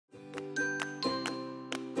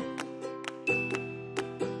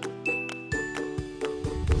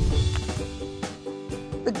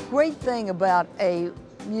The great thing about a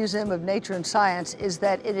Museum of Nature and Science is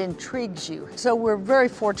that it intrigues you. So we're very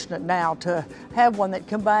fortunate now to have one that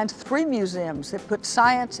combines three museums. It puts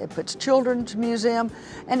science, it puts children's museum,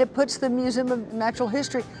 and it puts the Museum of Natural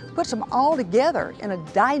History, puts them all together in a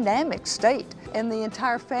dynamic state. And the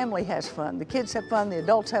entire family has fun. The kids have fun, the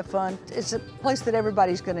adults have fun. It's a place that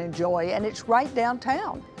everybody's going to enjoy, and it's right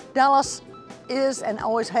downtown. Dallas is and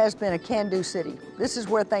always has been a can-do city. This is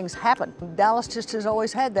where things happen. Dallas just has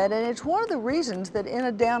always had that, and it's one of the reasons that in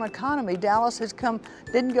a down economy, Dallas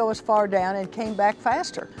didn't go as far down and came back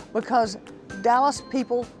faster, because Dallas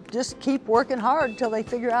people just keep working hard until they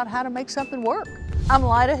figure out how to make something work. I'm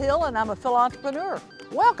Lyda Hill, and I'm a philantrepreneur.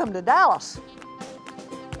 Welcome to Dallas.